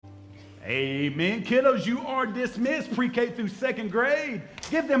Amen. Kiddos, you are dismissed pre-K through second grade.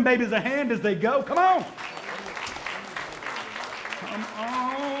 Give them babies a hand as they go. Come on. Come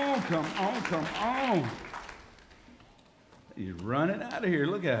on, come on, come on. He's running out of here.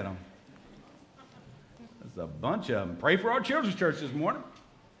 Look at him. There's a bunch of them. Pray for our children's church this morning.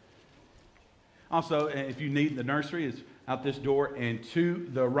 Also, if you need, the nursery is out this door and to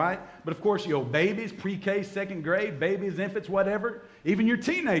the right. But of course, babies, pre-K, second grade, babies, infants, whatever. Even your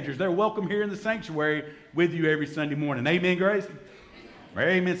teenagers, they're welcome here in the sanctuary with you every Sunday morning. Amen, Grace?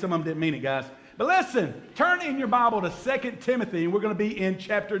 Amen. Some of them didn't mean it, guys. But listen, turn in your Bible to 2 Timothy, and we're going to be in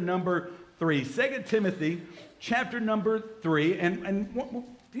chapter number 3. 2 Timothy, chapter number 3. And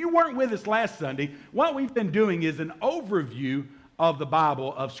if you weren't with us last Sunday, what we've been doing is an overview of the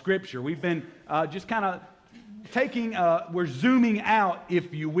Bible, of Scripture. We've been just kind of we're zooming out,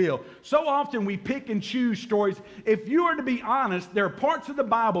 if you will. So often we pick and choose stories. If you are to be honest, there are parts of the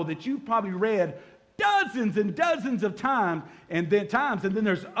Bible that you've probably read dozens and dozens of times, and then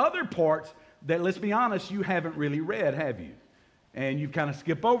there's other parts that, let's be honest, you haven't really read, have you? And you kind of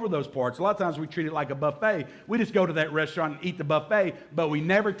skip over those parts. A lot of times we treat it like a buffet. We just go to that restaurant and eat the buffet, but we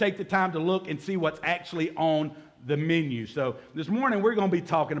never take the time to look and see what's actually on the menu. So this morning we're going to be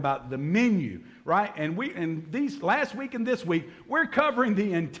talking about the menu, right? And these last week and this week, we're covering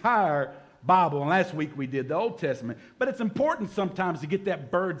the entire Bible. And last week we did the Old Testament. But it's important sometimes to get that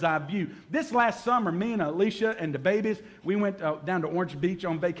bird's eye view. This last summer, me and Alicia and the babies, we went down to Orange Beach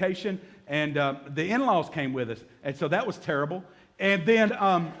on vacation, and the in-laws came with us. And so that was terrible. And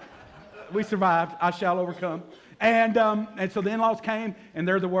then we survived. I shall overcome. And so the in-laws came, and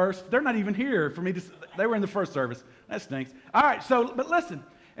they're the worst. They're not even here for me to. They were in the first service. That stinks. All right. But listen.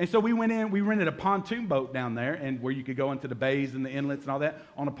 And so we went in. We rented a pontoon boat down there, and where you could go into the bays and the inlets and all that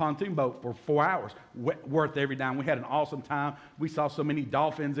on a pontoon boat for 4 hours, worth every dime. We had an awesome time. We saw so many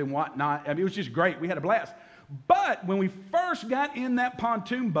dolphins and whatnot. I mean, it was just great. We had a blast. But when we first got in that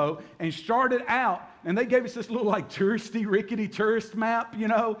pontoon boat and started out, and they gave us this little like touristy, rickety tourist map,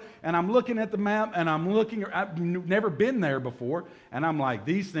 and I'm looking at the map, and I've never been there before, and I'm like,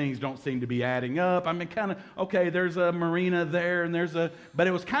 these things don't seem to be adding up. I mean, kind of, okay, there's a marina there, and but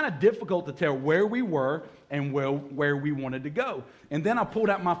it was kind of difficult to tell where we were and where we wanted to go. And then I pulled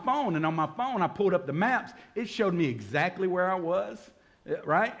out my phone, and on my phone, I pulled up the maps. It showed me exactly where I was.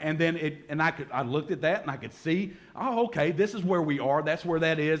 Right? And then I looked at that and I could see, oh, okay, this is where we are. That's where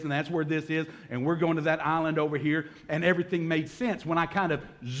that is, and that's where this is, and we're going to that island over here, and everything made sense when I kind of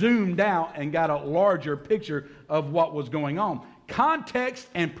zoomed out and got a larger picture of what was going on. Context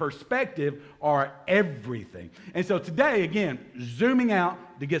and perspective are everything. And so today, again, zooming out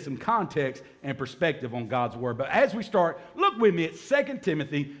to get some context and perspective on God's Word. But as we start, look with me at 2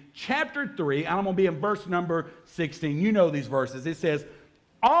 Timothy chapter 3, and I'm going to be in verse number 16. You know these verses. It says,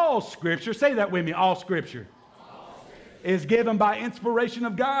 all Scripture, say that with me, all Scripture is given by inspiration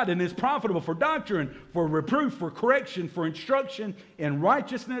of God and is profitable for doctrine, for reproof, for correction, for instruction in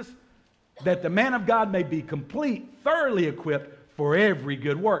righteousness, that the man of God may be complete, thoroughly equipped for every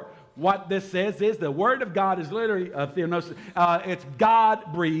good work. What this says is the Word of God is literally, it's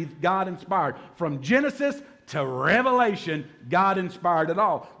God-breathed, God-inspired. From Genesis to Revelation, God inspired it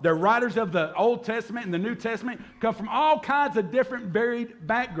all. The writers of the Old Testament and the New Testament come from all kinds of different varied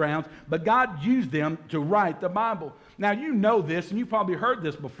backgrounds, but God used them to write the Bible. Now, you know this, and you've probably heard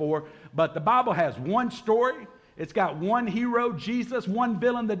this before, but the Bible has one story. It's got one hero, Jesus, one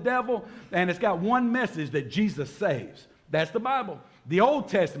villain, the devil, and it's got one message that Jesus saves. That's the Bible. The Old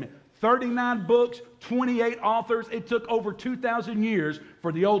Testament, 39 books, 28 authors. It took over 2,000 years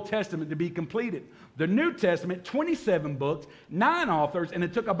for the Old Testament to be completed. The New Testament, 27 books, 9 authors, and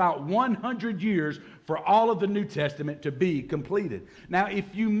it took about 100 years for all of the New Testament to be completed. Now, if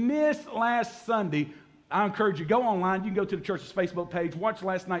you missed last Sunday, I encourage you, go online. You can go to the church's Facebook page, watch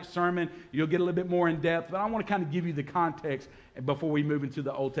last night's sermon. You'll get a little bit more in depth, but I want to kind of give you the context before we move into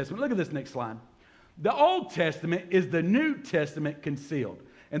the Old Testament. Look at this next slide. The Old Testament is the New Testament concealed,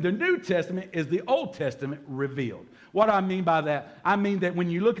 and the New Testament is the Old Testament revealed. What do I mean by that? I mean that when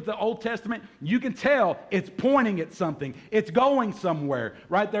you look at the Old Testament, you can tell it's pointing at something. It's going somewhere,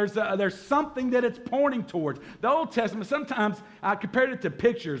 right? There's something that it's pointing towards. The Old Testament, sometimes I compared it to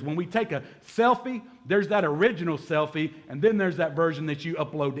pictures. When we take a selfie, there's that original selfie, and then there's that version that you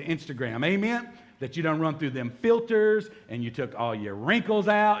upload to Instagram. Amen? That you don't run through them filters, and you took all your wrinkles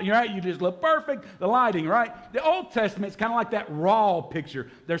out, right? You just look perfect. The lighting, right? The Old Testament is kind of like that raw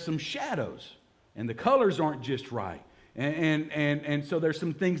picture. There's some shadows, and the colors aren't just right. And so there's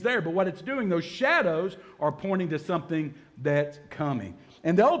some things there. But what it's doing, those shadows are pointing to something that's coming.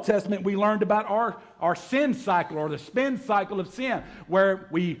 In the Old Testament, we learned about our sin cycle or the spin cycle of sin, where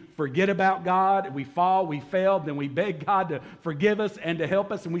we forget about God, we fall, we fail, then we beg God to forgive us and to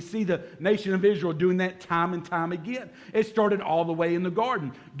help us. And we see the nation of Israel doing that time and time again. It started all the way in the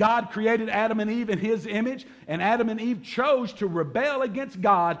garden. God created Adam and Eve in his image, and Adam and Eve chose to rebel against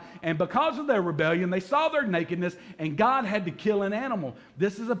God. And because of their rebellion, they saw their nakedness, and God had to kill an animal.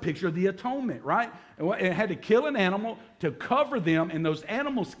 This is a picture of the atonement, right? It had to kill an animal to cover them in those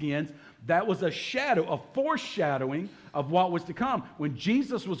animal skins. That was a shadow, a foreshadowing of what was to come when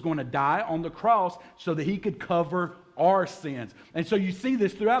Jesus was going to die on the cross so that he could cover our sins. And so you see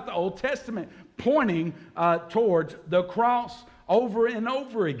this throughout the Old Testament, pointing towards the cross over and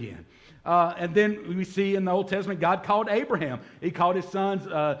over again. And then we see in the Old Testament, God called Abraham. He called his sons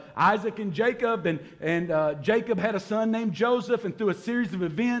Isaac and Jacob, and Jacob had a son named Joseph, and through a series of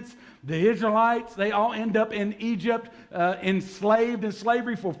events, the Israelites, they all end up in Egypt, enslaved in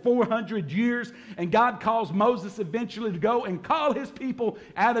slavery for 400 years, and God calls Moses eventually to go and call his people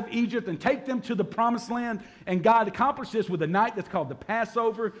out of Egypt and take them to the promised land, and God accomplished this with a night that's called the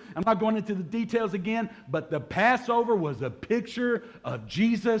Passover. I'm not going into the details again, but the Passover was a picture of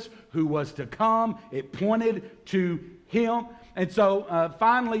Jesus who was to come. It pointed to him. And so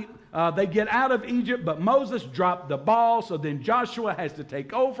finally, they get out of Egypt, but Moses dropped the ball, so then Joshua has to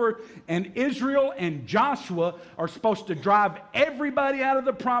take over, and Israel and Joshua are supposed to drive everybody out of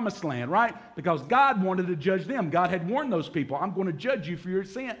the promised land, right? Because God wanted to judge them. God had warned those people, I'm going to judge you for your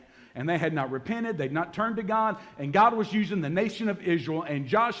sin. And they had not repented, they'd not turned to God, and God was using the nation of Israel and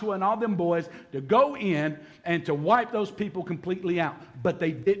Joshua and all them boys to go in and to wipe those people completely out. But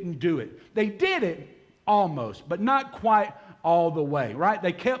they didn't do it. They did it almost, but not quite all the way, right?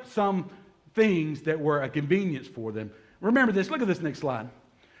 They kept some things that were a convenience for them. Remember this. Look at this next slide.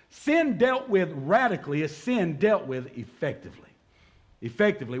 Sin dealt with radically is sin dealt with effectively.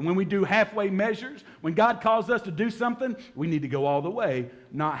 Effectively. When we do halfway measures, when God calls us to do something, we need to go all the way,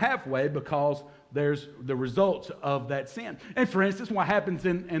 not halfway, because there's the results of that sin. And for instance, what happens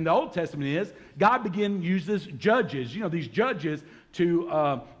in the Old Testament is God uses judges, these judges to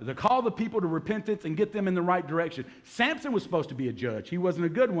call the people to repentance and get them in the right direction. Samson was supposed to be a judge. He wasn't a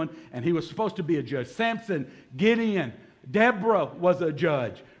good one, and he was supposed to be a judge. Samson, Gideon, Deborah was a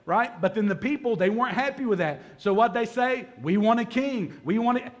judge, right? But then the people, they weren't happy with that. So what they say? We want a king. We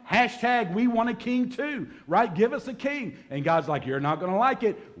want a king too, right? Give us a king. And God's like, you're not going to like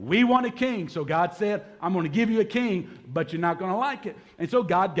it. We want a king. So God said, I'm going to give you a king, but you're not going to like it. And so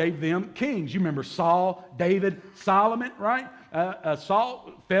God gave them kings. You remember Saul, David, Solomon, right?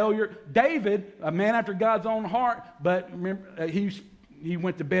 Saul, failure. David, a man after God's own heart, but remember, he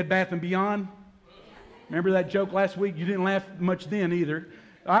went to Bed Bath & Beyond. Remember that joke last week? You didn't laugh much then either.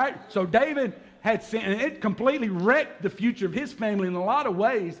 All right? So David had sin, and it completely wrecked the future of his family in a lot of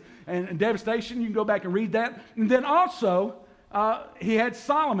ways, and devastation. You can go back and read that. And then also, he had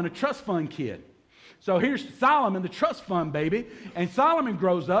Solomon, a trust fund kid. So here's Solomon, the trust fund baby, and Solomon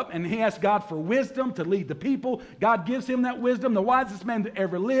grows up, and he asks God for wisdom to lead the people. God gives him that wisdom, the wisest man to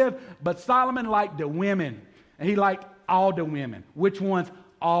ever live, but Solomon liked the women, and he liked all the women. Which ones?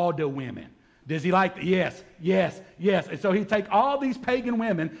 All the women. Does he like yes. And so he'd take all these pagan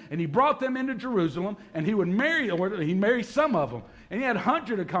women, and he brought them into Jerusalem, and he would marry some of them. And he had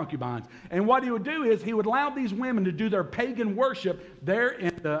hundreds of concubines. And what he would do is he would allow these women to do their pagan worship there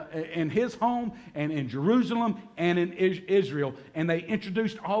in his home and in Jerusalem and in Israel. And they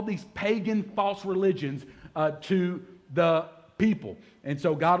introduced all these pagan false religions to the people. And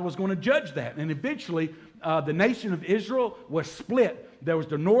so God was going to judge that. And eventually, the nation of Israel was split. There was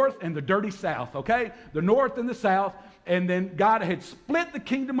the north and the dirty south, okay? The north and the south. And then God had split the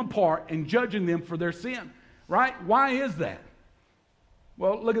kingdom apart and judging them for their sin, right? Why is that?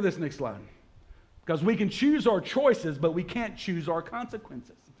 Well, look at this next slide. Because we can choose our choices, but we can't choose our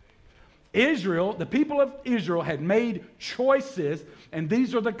consequences. Israel, the people of Israel had made choices, and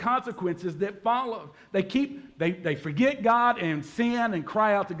these are the consequences that followed. They forget God and sin and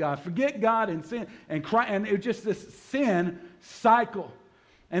cry out to God. Forget God and sin and cry, and it was just this sin cycle.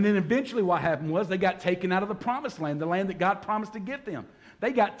 And then eventually what happened was they got taken out of the promised land, the land that God promised to give them.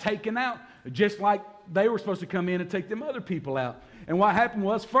 They got taken out, just like they were supposed to come in and take them other people out. And what happened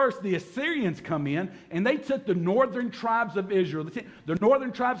was, first, the Assyrians come in, and they took the northern tribes of Israel. The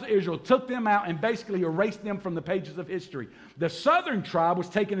northern tribes of Israel took them out and basically erased them from the pages of history. The southern tribe was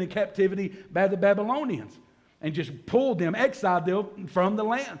taken into captivity by the Babylonians and just pulled them, exiled them from the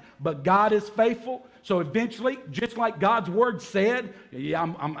land. But God is faithful. So eventually, just like God's word said, yeah,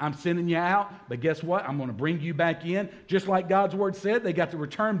 I'm sending you out, but guess what? I'm going to bring you back in. Just like God's word said, they got to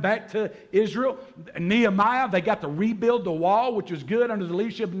return back to Israel. Nehemiah, they got to rebuild the wall, which was good under the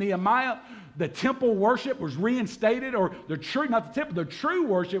leadership of Nehemiah. the temple worship was reinstated, or the true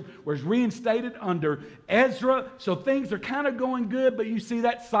worship was reinstated under Ezra. So things are kind of going good, but you see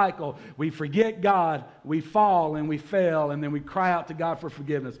that cycle. We forget God, we fall and we fail, and then we cry out to God for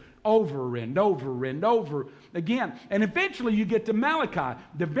forgiveness over and over and over again. And eventually you get to Malachi,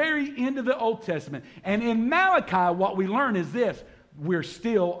 the very end of the Old Testament. And in Malachi, what we learn is this: we're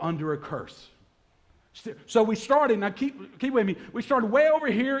still under a curse. So we started, now keep with me, we started way over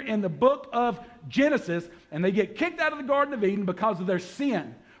here in the book of Genesis, and they get kicked out of the Garden of Eden because of their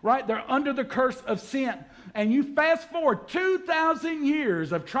sin, right? They're under the curse of sin. And you fast forward 2,000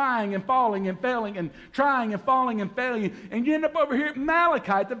 years of trying and falling and failing and trying and falling and failing, and you end up over here at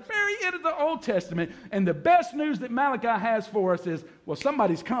Malachi at the very end of the Old Testament. And the best news that Malachi has for us is, well,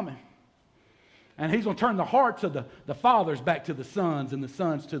 somebody's coming. And he's going to turn the hearts of the fathers back to the sons and the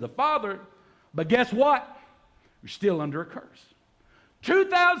sons to the father. But guess what? We're still under a curse.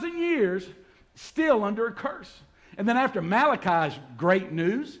 2,000 years, still under a curse. And then after Malachi's great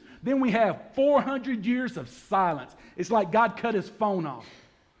news, then we have 400 years of silence. It's like God cut his phone off.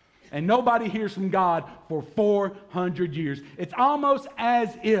 And nobody hears from God for 400 years. It's almost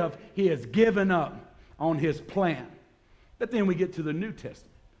as if he has given up on his plan. But then we get to the New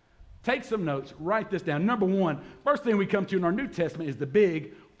Testament. Take some notes, write this down. Number one, first thing we come to in our New Testament is the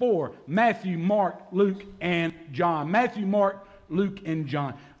big four: Matthew, Mark, Luke, and John. Matthew, Mark, Luke, and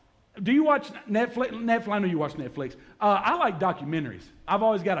John. Do you watch Netflix? I know you watch Netflix. I like documentaries. I've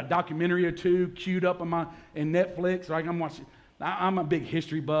always got a documentary or two queued up in Netflix. Like I'm a big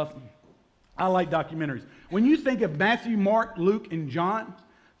history buff. I like documentaries. When you think of Matthew, Mark, Luke, and John,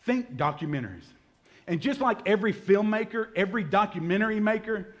 think documentaries. And just like every filmmaker, every documentary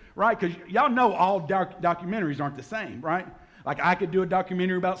maker, right? Because y'all know all documentaries aren't the same, right? Like I could do a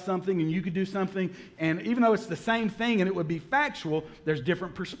documentary about something and you could do something, and even though it's the same thing and it would be factual, there's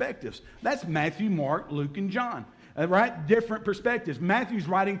different perspectives. That's Matthew, Mark, Luke, and John, right? Different perspectives. Matthew's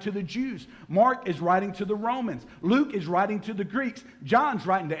writing to the Jews. Mark is writing to the Romans. Luke is writing to the Greeks. John's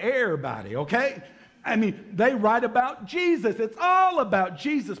writing to everybody, okay? I mean, they write about Jesus. It's all about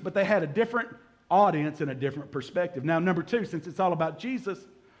Jesus, but they had a different audience and a different perspective. Now, number two, since it's all about Jesus,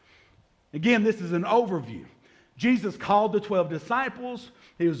 again, this is an overview. Jesus called the 12 disciples.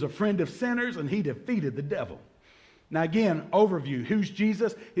 He was a friend of sinners, and he defeated the devil. Now again, overview. Who's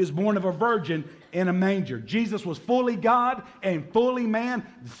Jesus? He was born of a virgin in a manger. Jesus was fully God and fully man.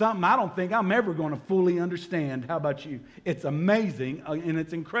 Something I don't think I'm ever going to fully understand. How about you? It's amazing and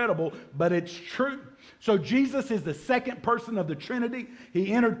it's incredible, but it's true. So Jesus is the second person of the Trinity.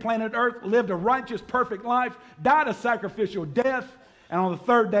 He entered planet Earth, lived a righteous, perfect life, died a sacrificial death, and on the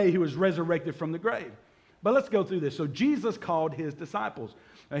third day he was resurrected from the grave. But let's go through this. So Jesus called his disciples.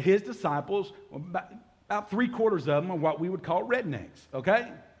 His disciples, about 3/4 of them are what we would call rednecks,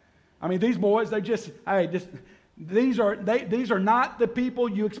 okay? I mean, these boys, these are not the people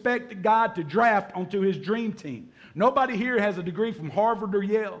you expect God to draft onto his dream team. Nobody here has a degree from Harvard or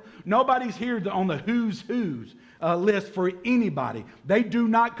Yale. Nobody's here on the who's list for anybody. They do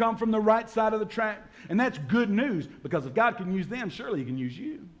not come from the right side of the track. And that's good news, because if God can use them, surely he can use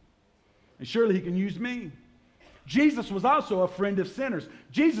you. And surely he can use me. Jesus was also a friend of sinners.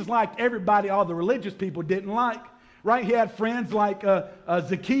 Jesus liked everybody all the religious people didn't like, right? He had friends like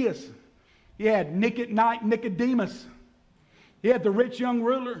Zacchaeus. He had Nicodemus. He had the rich young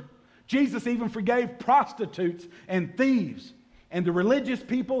ruler. Jesus even forgave prostitutes and thieves. And the religious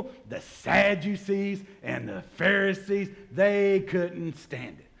people, the Sadducees and the Pharisees, they couldn't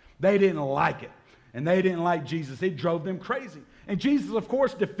stand it. They didn't like it. And they didn't like Jesus. It drove them crazy. And Jesus, of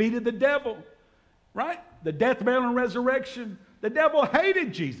course, defeated the devil, right? The death, burial, and resurrection. The devil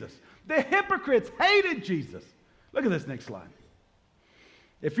hated Jesus. The hypocrites hated Jesus. Look at this next slide.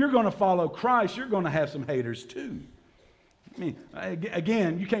 If you're going to follow Christ, you're going to have some haters too. I mean,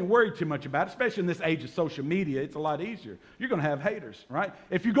 again, you can't worry too much about it, especially in this age of social media. It's a lot easier. You're going to have haters, right?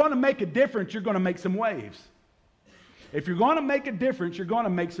 If you're going to make a difference, you're going to make some waves. If you're going to make a difference, you're going to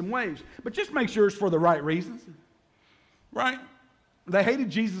make some waves. But just make sure it's for the right reasons, right? They hated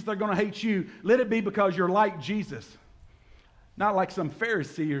Jesus, they're going to hate you. Let it be because you're like Jesus, not like some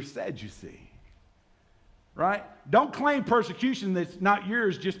Pharisee or Sadducee, right? Don't claim persecution that's not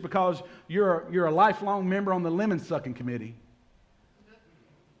yours just because you're a lifelong member on the lemon sucking committee.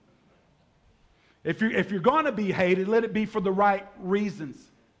 If you're going to be hated, let it be for the right reasons.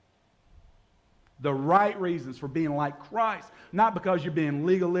 The right reasons for being like Christ. Not because you're being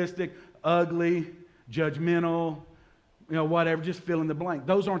legalistic, ugly, judgmental, whatever, just fill in the blank.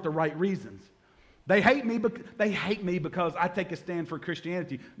 Those aren't the right reasons. They hate me because I take a stand for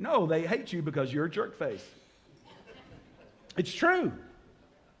Christianity. No, they hate you because you're a jerk face. It's true.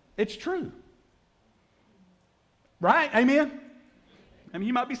 It's true. Right? Amen? I mean,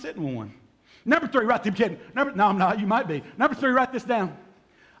 you might be sitting with one. Number 3, write them kidding. No, I'm not. You might be. Number 3, write this down.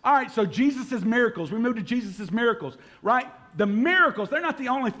 All right, so Jesus' miracles. We moved to Jesus' miracles, right? The miracles, they're not the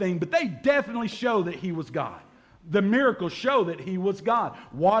only thing, but they definitely show that he was God. The miracles show that he was God.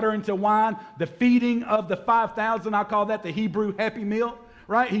 Water into wine, the feeding of the 5,000, I call that the Hebrew Happy Meal,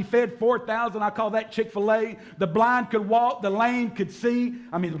 right? He fed 4,000, I call that Chick-fil-A. The blind could walk, the lame could see.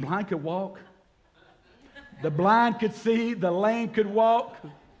 I mean, the blind could walk. The blind could see, the lame could walk.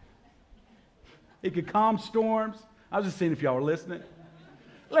 He could calm storms. I was just seeing if y'all were listening.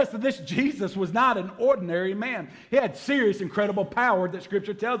 Listen, this Jesus was not an ordinary man. He had serious, incredible power that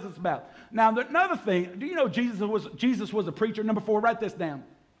Scripture tells us about. Now, another thing, do you know Jesus was a preacher? Number 4, write this down.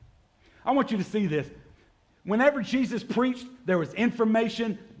 I want you to see this. Whenever Jesus preached, there was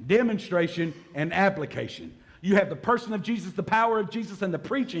information, demonstration, and application. You have the person of Jesus, the power of Jesus, and the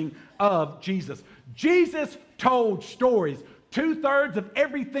preaching of Jesus. Jesus told stories. 2/3 of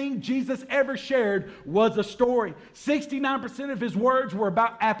everything Jesus ever shared was a story. 69% of his words were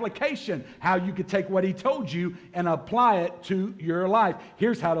about application, how you could take what he told you and apply it to your life.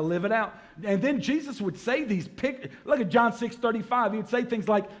 Here's how to live it out. And then Jesus would say these, look at John 6:35. He would say things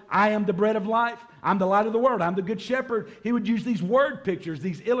like, I am the bread of life. I'm the light of the world. I'm the good shepherd. He would use these word pictures,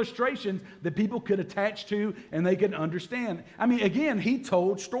 these illustrations that people could attach to and they could understand. I mean, again, he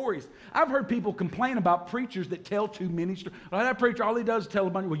told stories. I've heard people complain about preachers that tell too many stories. Well, that preacher, all he does is tell a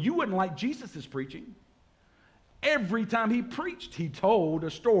bunch. Well, you wouldn't like Jesus' preaching. Every time he preached, he told a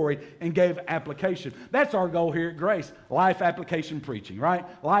story and gave application. That's our goal here at Grace. Life application preaching, right?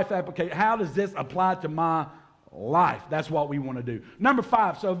 Life application. How does this apply to my life? That's what we want to do. Number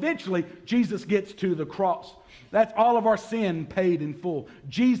 5, so eventually Jesus gets to the cross. That's all of our sin paid in full.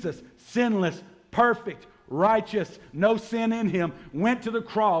 Jesus, sinless, perfect, righteous, no sin in him, went to the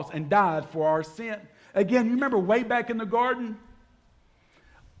cross and died for our sin. Again, you remember way back in the garden?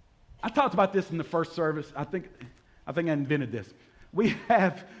 I talked about this in the first service. I think I invented this. We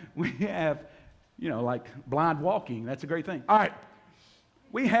have, like blind walking. That's a great thing. All right.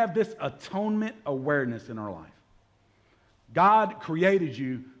 We have this atonement awareness in our life. God created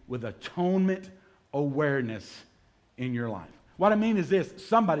you with atonement awareness in your life. What I mean is this: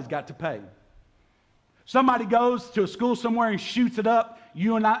 somebody's got to pay. Somebody goes to a school somewhere and shoots it up.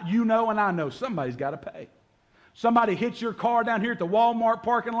 You and I know somebody's got to pay. Somebody hits your car down here at the Walmart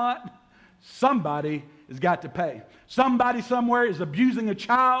parking lot. Somebody has got to pay. Somebody somewhere is abusing a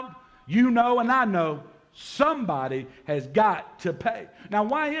child. And I know somebody has got to pay. Now,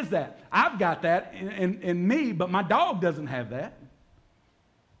 why is that? I've got that in me, but my dog doesn't have that.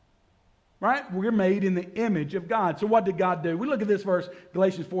 Right? We're made in the image of God. So what did God do? We look at this verse,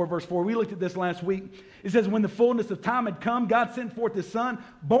 Galatians 4, verse 4. We looked at this last week. It says, when the fullness of time had come, God sent forth his Son,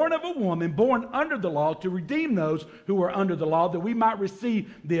 born of a woman, born under the law, to redeem those who were under the law, that we might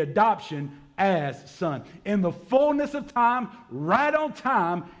receive the adoption as son. In the fullness of time, right on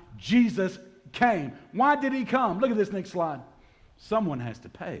time, Jesus came. Why did he come? Look at this next slide. Someone has to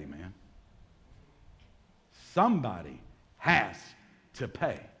pay, man. Somebody has to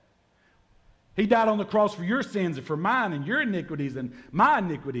pay. He died on the cross for your sins and for mine and your iniquities and my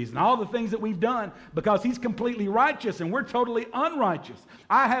iniquities and all the things that we've done, because he's completely righteous and we're totally unrighteous.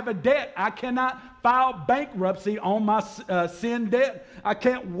 I have a debt. I cannot file bankruptcy on my sin debt. I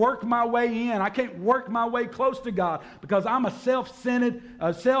can't work my way in. I can't work my way close to God because I'm a self-centered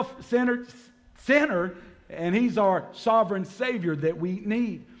sinner, and he's our sovereign Savior that we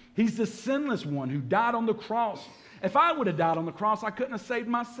need. He's the sinless one who died on the cross. If I would have died on the cross, I couldn't have saved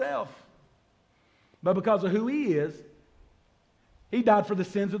myself. But because of who he is, he died for the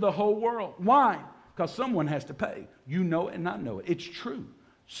sins of the whole world. Why? Because someone has to pay. You know it and I know it. It's true.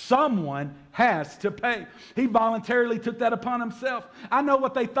 Someone has to pay. He voluntarily took that upon himself. I know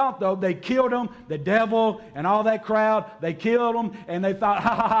what they thought, though. They killed him, the devil and all that crowd. They killed him, and they thought,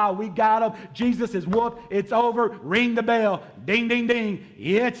 ha, ha, ha, we got him. Jesus is whooped. It's over. Ring the bell. Ding, ding, ding.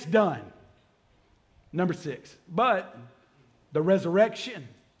 It's done. Number 6. But the resurrection,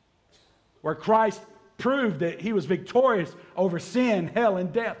 where Christ proved that he was victorious over sin, hell,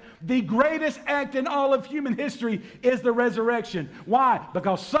 and death. The greatest act in all of human history is the resurrection. Why?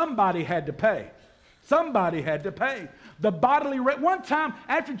 Because somebody had to pay. Somebody had to pay. The bodily, one time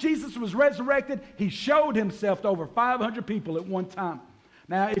after Jesus was resurrected, he showed himself to over 500 people at one time.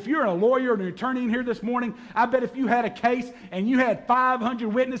 Now, if you're a lawyer or an attorney in here this morning, I bet if you had a case and you had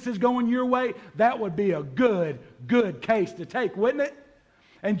 500 witnesses going your way, that would be a good case to take, wouldn't it?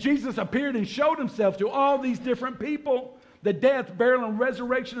 And Jesus appeared and showed himself to all these different people. The death, burial, and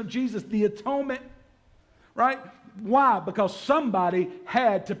resurrection of Jesus, the atonement. right? Why? Because somebody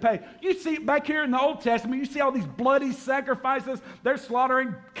had to pay. You see back here in the Old Testament, you see all these bloody sacrifices. They're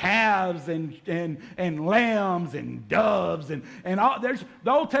slaughtering calves and lambs and doves and all. The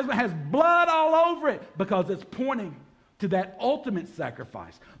Old Testament has blood all over it because it's pointing to that ultimate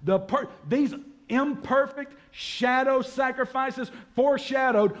sacrifice. These imperfect shadow sacrifices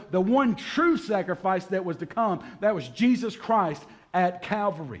foreshadowed the one true sacrifice that was to come. That was Jesus Christ at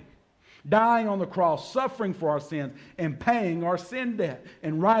Calvary, dying on the cross, suffering for our sins, and paying our sin debt,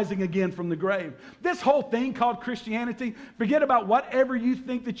 and rising again from the grave. This whole thing called Christianity, forget about whatever you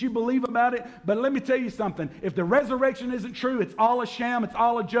think that you believe about it, but let me tell you something. If the resurrection isn't true, it's all a sham, it's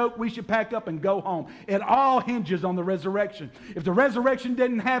all a joke, we should pack up and go home. It all hinges on the resurrection. If the resurrection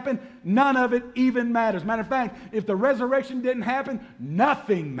didn't happen, none of it even matters. Matter of fact, if the resurrection didn't happen,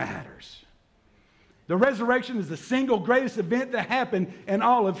 nothing matters. The resurrection is the single greatest event that happened in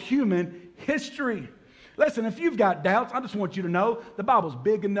all of human history. Listen, if you've got doubts, I just want you to know the Bible's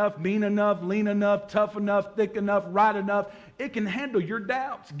big enough, mean enough, lean enough, tough enough, thick enough, right enough. It can handle your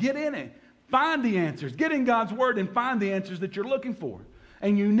doubts. Get in it. Find the answers. Get in God's Word and find the answers that you're looking for.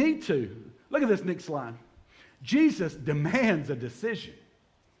 And you need to. Look at this next slide. Jesus demands a decision.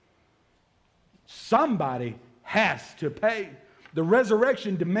 Somebody has to pay. The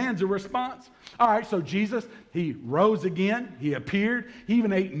resurrection demands a response. All right, so Jesus, he rose again. He appeared. He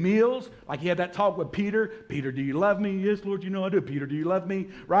even ate meals. Like he had that talk with Peter. Peter, do you love me? Yes, Lord, you know I do. Peter, do you love me?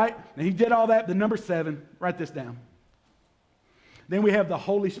 Right? And he did all that. The number 7, write this down. Then we have the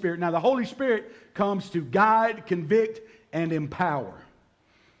Holy Spirit. Now, the Holy Spirit comes to guide, convict, and empower.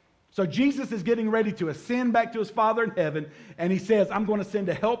 So Jesus is getting ready to ascend back to his Father in heaven. And he says, I'm going to send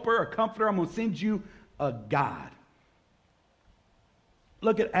a helper, a comforter. I'm going to send you a guide.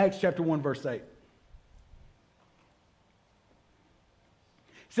 Look at Acts chapter 1, verse 8. It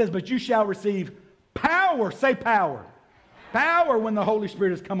says, but you shall receive power. Say power. Power when the Holy Spirit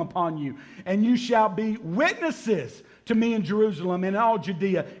has come upon you. And you shall be witnesses to me in Jerusalem and all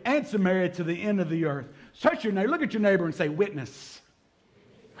Judea and Samaria to the end of the earth. Touch your neighbor. Look at your neighbor and say, witness.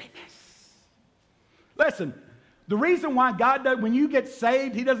 Witness. Listen. The reason why God does, when you get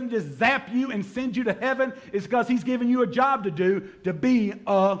saved, he doesn't just zap you and send you to heaven, is because he's given you a job to do, to be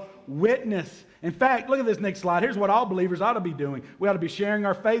a witness. In fact, look at this next slide. Here's what all believers ought to be doing. We ought to be sharing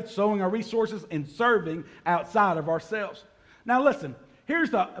our faith, sowing our resources, and serving outside of ourselves. Now listen,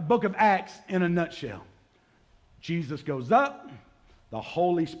 here's the book of Acts in a nutshell. Jesus goes up. The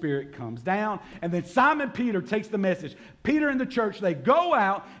Holy Spirit comes down, and then Simon Peter takes the message. Peter and the church, they go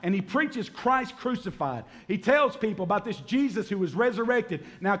out, and he preaches Christ crucified. He tells people about this Jesus who was resurrected.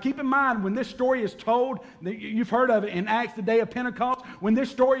 Now, keep in mind, when this story is told, you've heard of it in Acts, the day of Pentecost. When this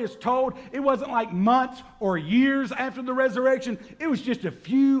story is told, it wasn't like months or years after the resurrection. It was just a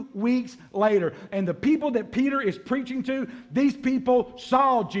few weeks later. And the people that Peter is preaching to, these people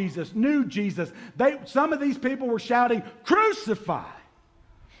saw Jesus, knew Jesus. Some of these people were shouting, crucify.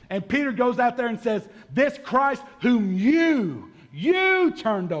 And Peter goes out there and says, this Christ whom you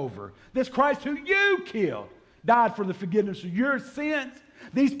turned over, this Christ who you killed, died for the forgiveness of your sins.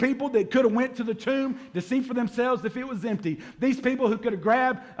 These people that could have went to the tomb to see for themselves if it was empty. These people who could have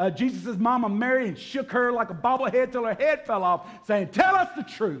grabbed Jesus' mama Mary and shook her like a bobblehead till her head fell off, saying, tell us the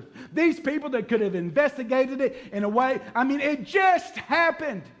truth. These people that could have investigated it in a way, it just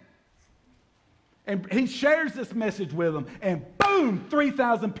happened. And he shares this message with them, and boom,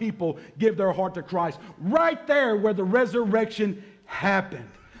 3,000 people give their heart to Christ right there where the resurrection happened.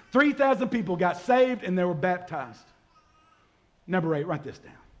 3,000 people got saved and they were baptized. Number 8, write this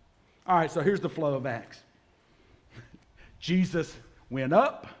down. All right, so here's the flow of Acts. Jesus went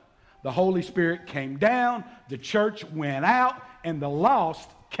up, the Holy Spirit came down, the church went out, and the lost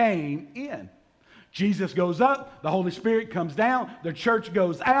came in. Jesus goes up, the Holy Spirit comes down, the church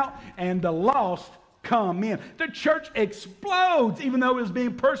goes out, and the lost come in. The church explodes even though it was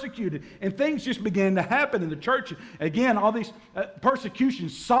being persecuted. And things just began to happen in the church. Again, all these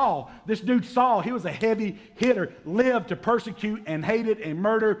persecutions. Saul, this dude Saul, he was a heavy hitter, lived to persecute and hated and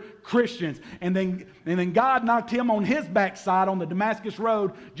murder Christians. And then God knocked him on his backside on the Damascus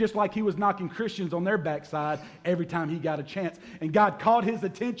Road, just like he was knocking Christians on their backside every time he got a chance. And God caught his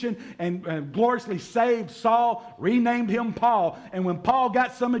attention and gloriously saved Saul, renamed him Paul. And when Paul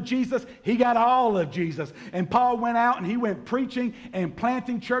got some of Jesus, he got all of Jesus. And Paul went out and he went preaching and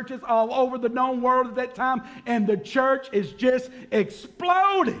planting churches all over the known world at that time. And the church is just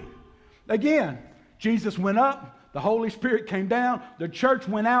exploding. Again, Jesus went up. The Holy Spirit came down, the church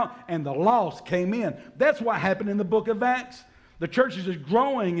went out, and the lost came in. That's what happened in the book of Acts. The church is just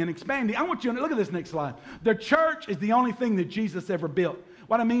growing and expanding. I want you to look at this next slide. The church is the only thing that Jesus ever built.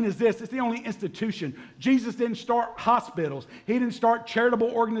 What I mean is this, it's the only institution. Jesus didn't start hospitals. He didn't start charitable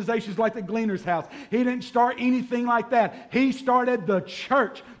organizations like the Gleaner's House. He didn't start anything like that. He started the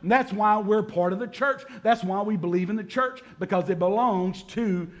church. And that's why we're part of the church. That's why we believe in the church, because it belongs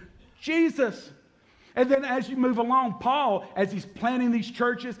to Jesus. And then as you move along, Paul, as he's planning these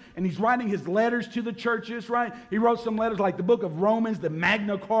churches and he's writing his letters to the churches, right? He wrote some letters like the book of Romans, the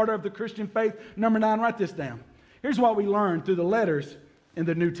Magna Carta of the Christian faith. Number 9, write this down. Here's what we learn through the letters in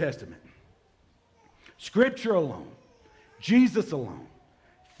the New Testament. Scripture alone, Jesus alone,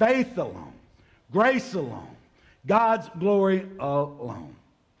 faith alone, grace alone, God's glory alone.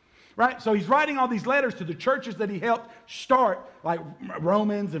 Right? So he's writing all these letters to the churches that he helped start, like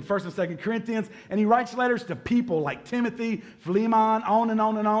Romans and 1st and 2nd Corinthians. And he writes letters to people like Timothy, Philemon, on and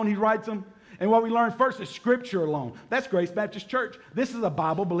on and on. He writes them. And what we learn first is Scripture alone. That's Grace Baptist Church. This is a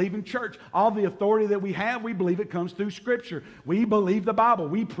Bible-believing church. All the authority that we have, we believe it comes through Scripture. We believe the Bible.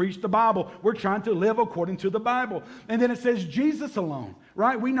 We preach the Bible. We're trying to live according to the Bible. And then it says Jesus alone,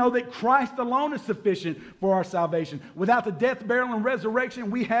 right? We know that Christ alone is sufficient for our salvation. Without the death, burial, and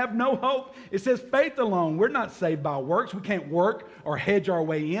resurrection, we have no hope. It says faith alone. We're not saved by works. We can't work or hedge our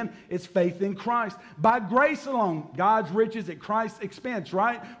way in. It's faith in Christ. By grace alone, God's riches at Christ's expense,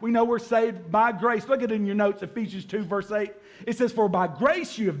 right? We know we're saved by grace. Look at it in your notes, Ephesians 2, verse 8. It says, for by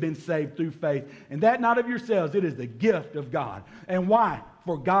grace you have been saved through faith, and that not of yourselves. It is the gift of God. And why?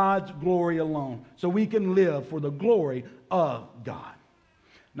 For God's glory alone. So we can live for the glory of God.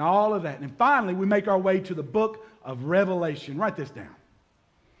 Now all of that. And finally, we make our way to the book of Revelation. Write this down.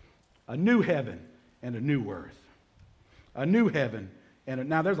 A new heaven and a new earth. A new heaven.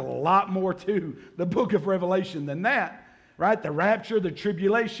 Now there's a lot more to the book of Revelation than that. Right? The rapture, the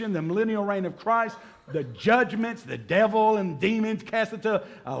tribulation, the millennial reign of Christ, the judgments, the devil and demons cast into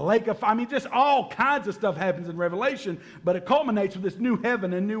a lake of fire. I mean, just all kinds of stuff happens in Revelation, but it culminates with this new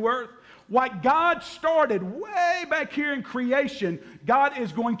heaven and new earth. What God started way back here in creation, God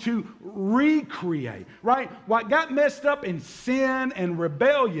is going to recreate, right? What got messed up in sin and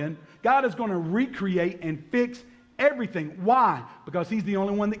rebellion, God is going to recreate and fix everything. Why? Because He's the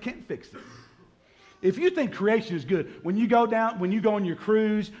only one that can fix it. If you think creation is good, when you go on your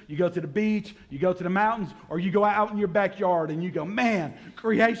cruise, you go to the beach, you go to the mountains, or you go out in your backyard and you go, man,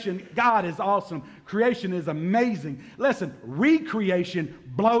 creation, God is awesome. Creation is amazing. Listen, recreation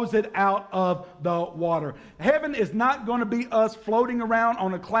blows it out of the water. Heaven is not going to be us floating around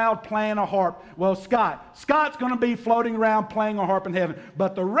on a cloud playing a harp. Well, Scott's going to be floating around playing a harp in heaven.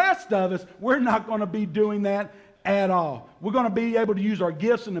 But the rest of us, we're not going to be doing that at all. We're going to be able to use our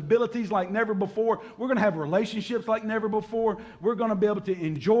gifts and abilities like never before. We're going to have relationships like never before. We're going to be able to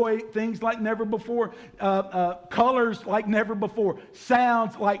enjoy things like never before. Colors like never before.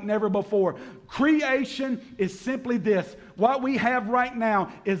 Sounds like never before. Creation is simply this. What we have right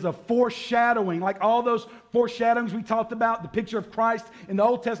now is a foreshadowing, like all those foreshadowings we talked about, the picture of Christ in the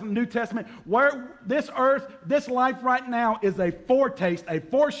Old Testament, New Testament, where this earth, this life right now is a foretaste, a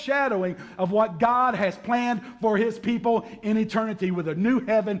foreshadowing of what God has planned for His people in eternity with a new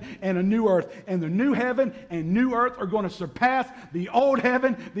heaven and a new earth. And the new heaven and new earth are going to surpass the old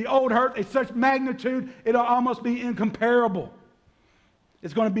heaven, the old earth at such magnitude, it'll almost be incomparable.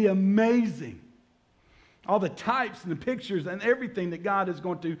 It's going to be amazing. All the types and the pictures and everything that God is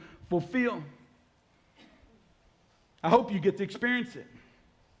going to fulfill. I hope you get to experience it.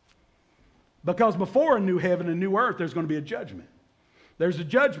 Because before a new heaven and new earth, there's going to be a judgment. There's a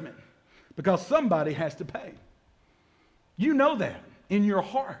judgment because somebody has to pay. You know that in your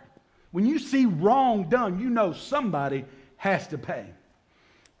heart. When you see wrong done, you know somebody has to pay.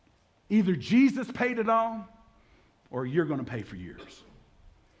 Either Jesus paid it all or you're going to pay for yours.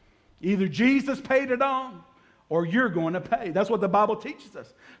 Either Jesus paid it all or you're going to pay. That's what the Bible teaches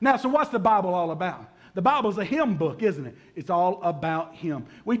us. Now, so what's the Bible all about? The Bible's a hymn book, isn't it? It's all about Him.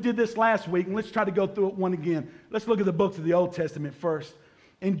 We did this last week, and let's try to go through it one again. Let's look at the books of the Old Testament first.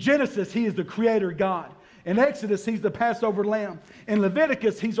 In Genesis, He is the Creator God. In Exodus, He's the Passover Lamb. In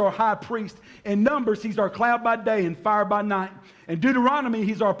Leviticus, He's our high priest. In Numbers, He's our cloud by day and fire by night. In Deuteronomy,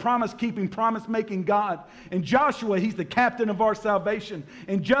 He's our promise-keeping, promise-making God. In Joshua, He's the captain of our salvation.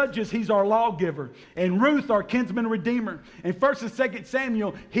 In Judges, He's our lawgiver. In Ruth, our kinsman redeemer. In 1st and 2nd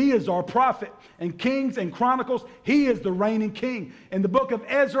Samuel, He is our prophet. In Kings and Chronicles, He is the reigning king. In the book of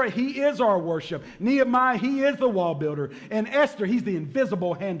Ezra, He is our worship. Nehemiah, He is the wall builder. In Esther, He's the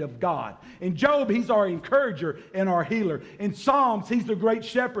invisible hand of God. In Job, He's our encourager and our healer. In Psalms, He's the great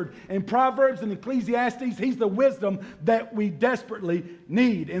shepherd. In Proverbs and Ecclesiastes, He's the wisdom that we desperately desperately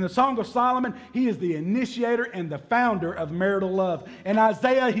need. In the Song of Solomon, he is the initiator and the founder of marital love. In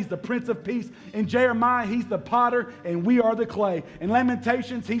Isaiah, he's the Prince of Peace. In Jeremiah, he's the potter and we are the clay. In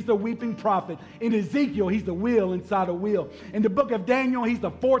Lamentations, he's the weeping prophet. In Ezekiel, he's the wheel inside a wheel. In the book of Daniel, he's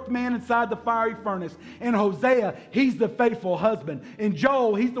the fourth man inside the fiery furnace. In Hosea, he's the faithful husband. In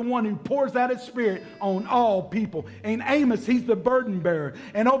Joel, he's the one who pours out his spirit on all people. In Amos, he's the burden bearer.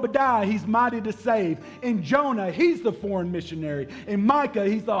 In Obadiah, he's mighty to save. In Jonah, he's the foreign missionary. In Micah,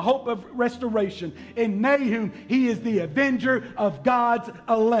 he's the hope of restoration. In Nahum, he is the avenger of God's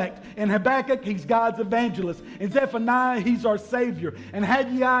elect. In Habakkuk, he's God's evangelist. In Zephaniah, he's our Savior. In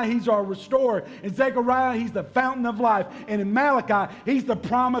Haggai, he's our restorer. In Zechariah, he's the fountain of life. And in Malachi, he's the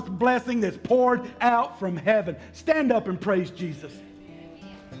promised blessing that's poured out from heaven. Stand up and praise Jesus.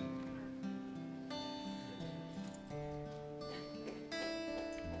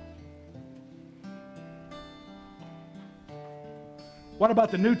 What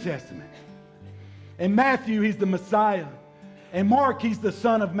about the New Testament? In Matthew, he's the Messiah. In Mark, he's the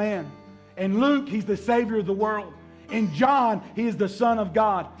Son of Man. In Luke, he's the Savior of the world. In John, he is the Son of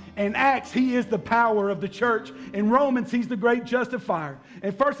God. In Acts, he is the power of the church. In Romans, he's the great justifier.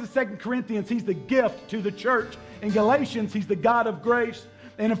 In 1 and 2 Corinthians, he's the gift to the church. In Galatians, he's the God of grace.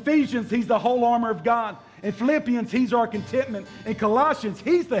 In Ephesians, he's the whole armor of God. In Philippians, he's our contentment. In Colossians,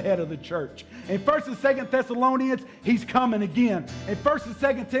 he's the head of the church. In 1 and 2 Thessalonians, he's coming again. In 1 and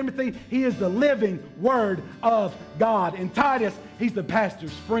 2 Timothy, he is the living word of God. In Titus, he's the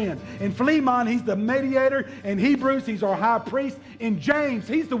pastor's friend. In Philemon, he's the mediator. In Hebrews, he's our high priest. In James,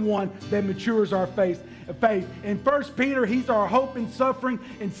 he's the one that matures our faith. In 1 Peter, he's our hope in suffering.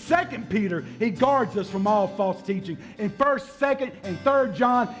 In 2 Peter, he guards us from all false teaching. In 1st, 2nd, and 3rd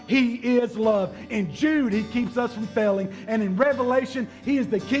John, he is love. In Jude, he keeps us from failing. And in Revelation, he is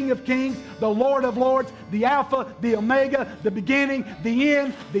the King of kings, the Lord of lords, the Alpha, the Omega, the beginning, the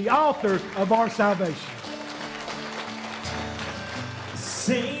end, the author of our salvation.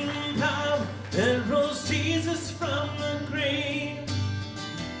 Same power that rose Jesus from the grave.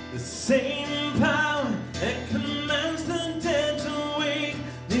 The same power that commands the dead to wake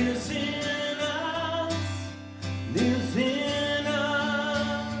lives in us, lives in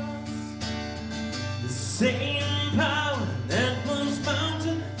us. The same power that moves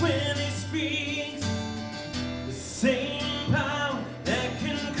mountains when he speaks. The same power that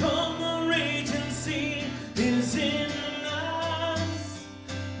can calm a raging sea lives in us,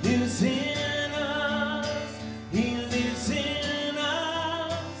 lives in us. He lives in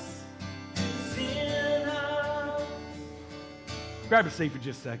us, lives in us. Grab a seat for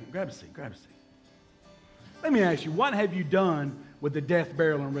just a second. Grab a seat. Grab a seat. Let me ask you, what have you done with the death,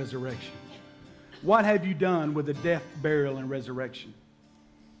 burial, and resurrection? What have you done with the death, burial, and resurrection?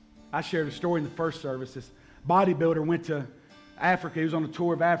 I shared a story in the first service. This bodybuilder went to Africa. He was on a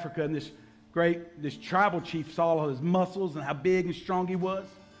tour of Africa, and this tribal chief saw all his muscles and how big and strong he was.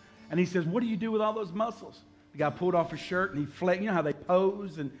 And he says, "What do you do with all those muscles?" The guy pulled off his shirt and he flexed. You know how they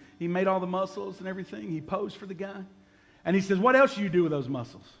pose, and he made all the muscles and everything. He posed for the guy. And he says, "What else do you do with those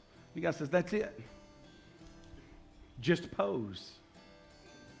muscles?" The guy says, "That's it. Just pose."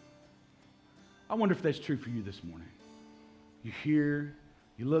 I wonder if that's true for you this morning. You're here,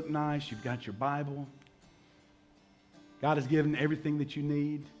 you look nice, you've got your Bible. God has given everything that you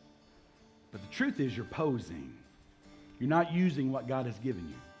need. But the truth is you're posing. You're not using what God has given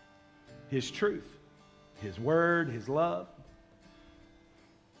you. His truth, His word, His love.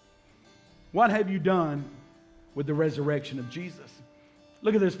 What have you done with the resurrection of Jesus?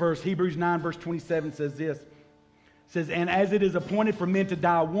 Look at this verse. Hebrews 9 verse 27 says this. It says, "And as it is appointed for men to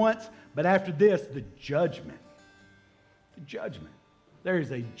die once, but after this, the judgment." The judgment. There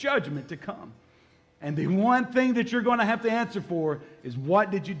is a judgment to come. And the one thing that you're going to have to answer for is,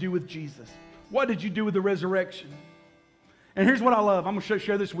 what did you do with Jesus? What did you do with the resurrection? And here's what I love. I'm going to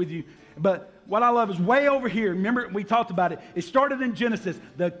share this with you. But what I love is way over here. Remember, we talked about it. It started in Genesis.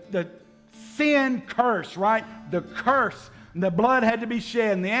 The sin curse, right? The curse. And the blood had to be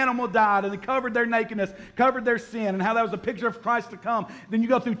shed, and the animal died, and they covered their nakedness, covered their sin, and how that was a picture of Christ to come. Then you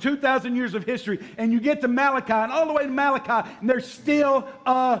go through 2,000 years of history, and you get to Malachi, and all the way to Malachi, and there's still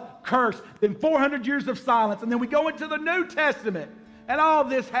a curse. Then 400 years of silence, and then we go into the New Testament, and all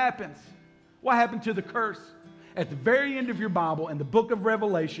this happens. What happened to the curse? At the very end of your Bible, in the book of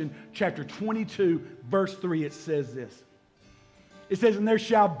Revelation, chapter 22, verse 3, it says this. It says, "And there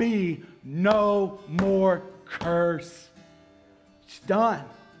shall be no more curse." It's done.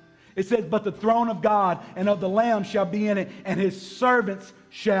 It says, "But the throne of God and of the Lamb shall be in it, and his servants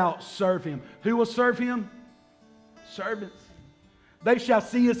shall serve him." Who will serve him? Servants. "They shall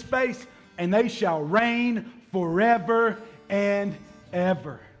see his face, and they shall reign forever and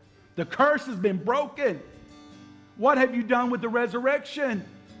ever. The curse has been broken. What have you done with the resurrection?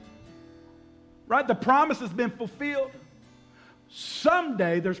 Right? The promise has been fulfilled.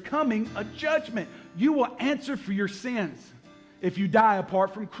 Someday there's coming a judgment. You will answer for your sins if you die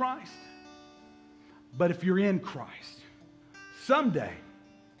apart from Christ. But if you're in Christ, someday,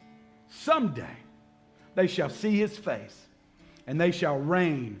 they shall see his face and they shall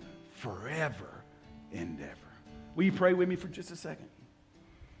reign forever and ever. Will you pray with me for just a second?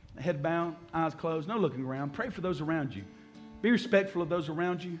 Head bowed, eyes closed, no looking around. Pray for those around you. Be respectful of those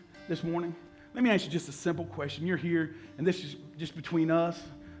around you this morning. Let me ask you just a simple question. You're here, and this is just between us.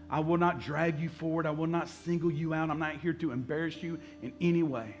 I will not drag you forward. I will not single you out. I'm not here to embarrass you in any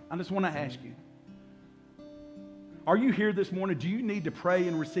way. I just want to ask you, are you here this morning? Do you need to pray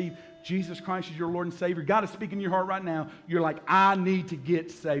and receive Jesus Christ as your Lord and Savior? God is speaking in your heart right now. You're like, I need to get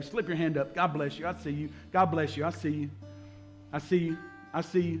saved. Slip your hand up. God bless you. I see you. God bless you. I see you. I see you. I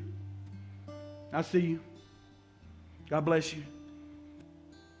see you. I see you. God bless you.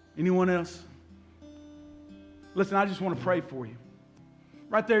 Anyone else? Listen, I just want to pray for you.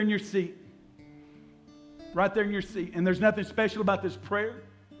 Right there in your seat. Right there in your seat. And there's nothing special about this prayer.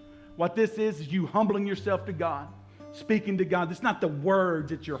 What this is you humbling yourself to God. Speaking to God. It's not the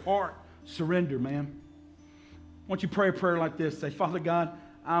words, it's your heart. Surrender, man. I want you to pray a prayer like this. Say, Father God,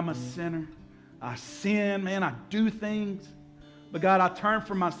 I'm a sinner. I sin, man. I do things. But God, I turn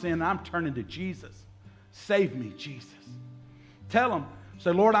from my sin and I'm turning to Jesus. Save me, Jesus. Tell him.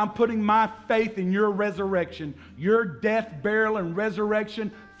 Say, Lord, I'm putting my faith in your resurrection, your death, burial, and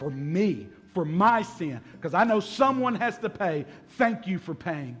resurrection for me, for my sin. Because I know someone has to pay. Thank you for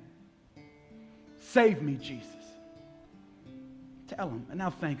paying. Save me, Jesus. Tell him, and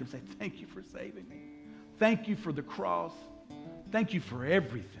now thank him. Say, thank you for saving me. Thank you for the cross. Thank you for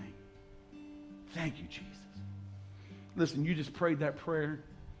everything. Thank you, Jesus. Listen, you just prayed that prayer.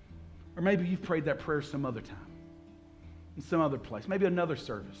 Or maybe you've prayed that prayer some other time. In some other place. Maybe another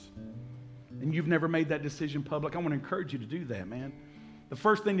service. And you've never made that decision public. I want to encourage you to do that, man. The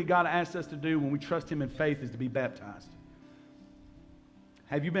first thing that God asks us to do when we trust him in faith is to be baptized.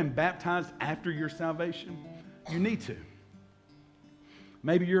 Have you been baptized after your salvation? You need to.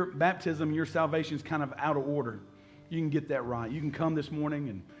 Maybe your baptism, your salvation is kind of out of order. You can get that right. You can come this morning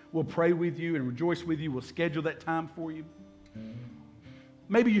and we'll pray with you and rejoice with you. We'll schedule that time for you.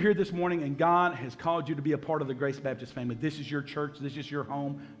 Maybe you're here this morning and God has called you to be a part of the Grace Baptist family. This is your church. This is your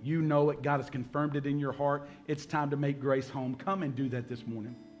home. You know it. God has confirmed it in your heart. It's time to make Grace home. Come and do that this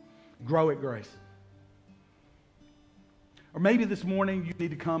morning. Grow at Grace. Or maybe this morning you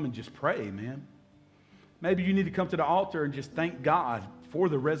need to come and just pray, man. Maybe you need to come to the altar and just thank God for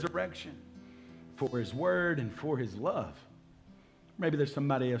the resurrection, for his word, and for his love. Maybe there's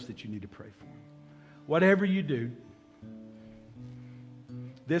somebody else that you need to pray for. Whatever you do,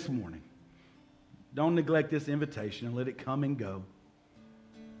 this morning, don't neglect this invitation and let it come and go.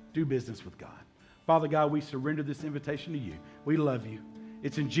 Do business with God. Father God, we surrender this invitation to you. We love you.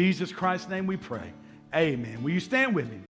 It's in Jesus Christ's name we pray. Amen. Will you stand with me?